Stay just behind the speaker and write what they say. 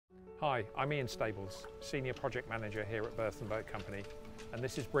Hi, I'm Ian Stables, Senior Project Manager here at Berthon Boat Company, and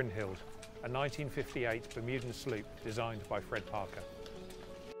this is Brynhilde, a 1958 Bermudian sloop designed by Fred Parker.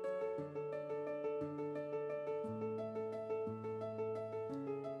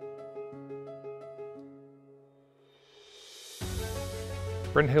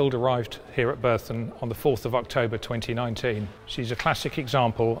 Brynhilde arrived here at Berthon on the 4th of October 2019. She's a classic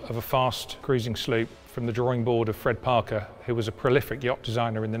example of a fast cruising sloop from the drawing board of Fred Parker, who was a prolific yacht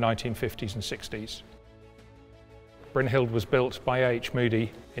designer in the 1950s and 60s. Brynhilde was built by A.H.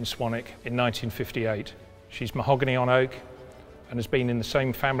 Moody in Swanwick in 1958. She's mahogany on oak and has been in the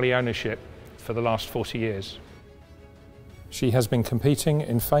same family ownership for the last 40 years. She has been competing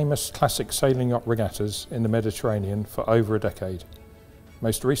in famous classic sailing yacht regattas in the Mediterranean for over a decade.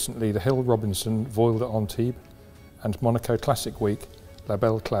 Most recently the Hill Robinson Voile d'Antibes and Monaco Classic Week La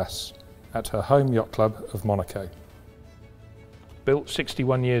Belle Classe at her home yacht club of Monaco. Built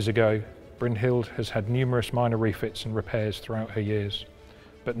 61 years ago, Brynhilde has had numerous minor refits and repairs throughout her years,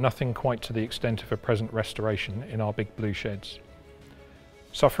 but nothing quite to the extent of a present restoration in our big blue sheds.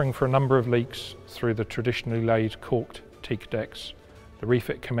 Suffering for a number of leaks through the traditionally laid corked teak decks, the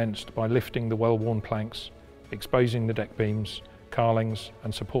refit commenced by lifting the well-worn planks, exposing the deck beams, carlings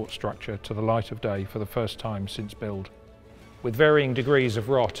and support structure to the light of day for the first time since build. With varying degrees of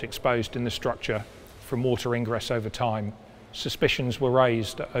rot exposed in the structure from water ingress over time, suspicions were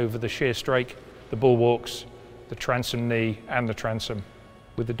raised over the sheer strake, the bulwarks, the transom knee and the transom.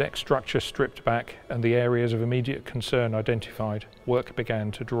 With the deck structure stripped back and the areas of immediate concern identified, work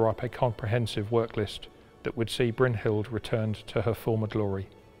began to draw up a comprehensive work list that would see Brynhilde returned to her former glory.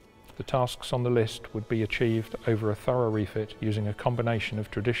 The tasks on the list would be achieved over a thorough refit using a combination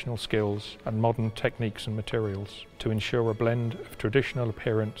of traditional skills and modern techniques and materials to ensure a blend of traditional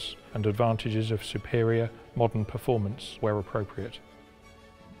appearance and advantages of superior modern performance where appropriate.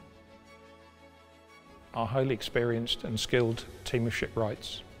 Our highly experienced and skilled team of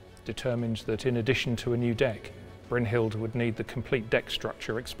shipwrights determined that in addition to a new deck, Brynhilde would need the complete deck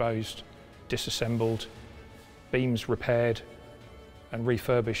structure exposed, disassembled, beams repaired and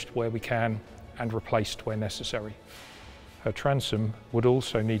refurbished where we can and replaced where necessary. Her transom would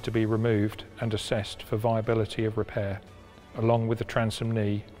also need to be removed and assessed for viability of repair. Along with the transom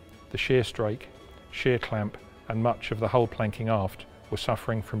knee, the sheer strake, sheer clamp and much of the hull planking aft were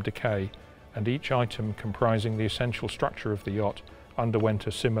suffering from decay, and each item comprising the essential structure of the yacht underwent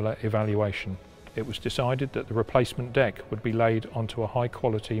a similar evaluation. It was decided that the replacement deck would be laid onto a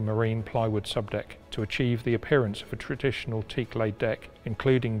high-quality marine plywood subdeck to achieve the appearance of a traditional teak-laid deck,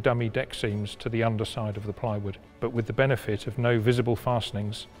 including dummy deck seams to the underside of the plywood, but with the benefit of no visible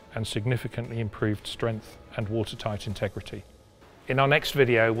fastenings and significantly improved strength and watertight integrity. In our next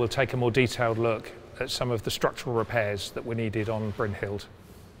video, we'll take a more detailed look at some of the structural repairs that were needed on Brynhilde.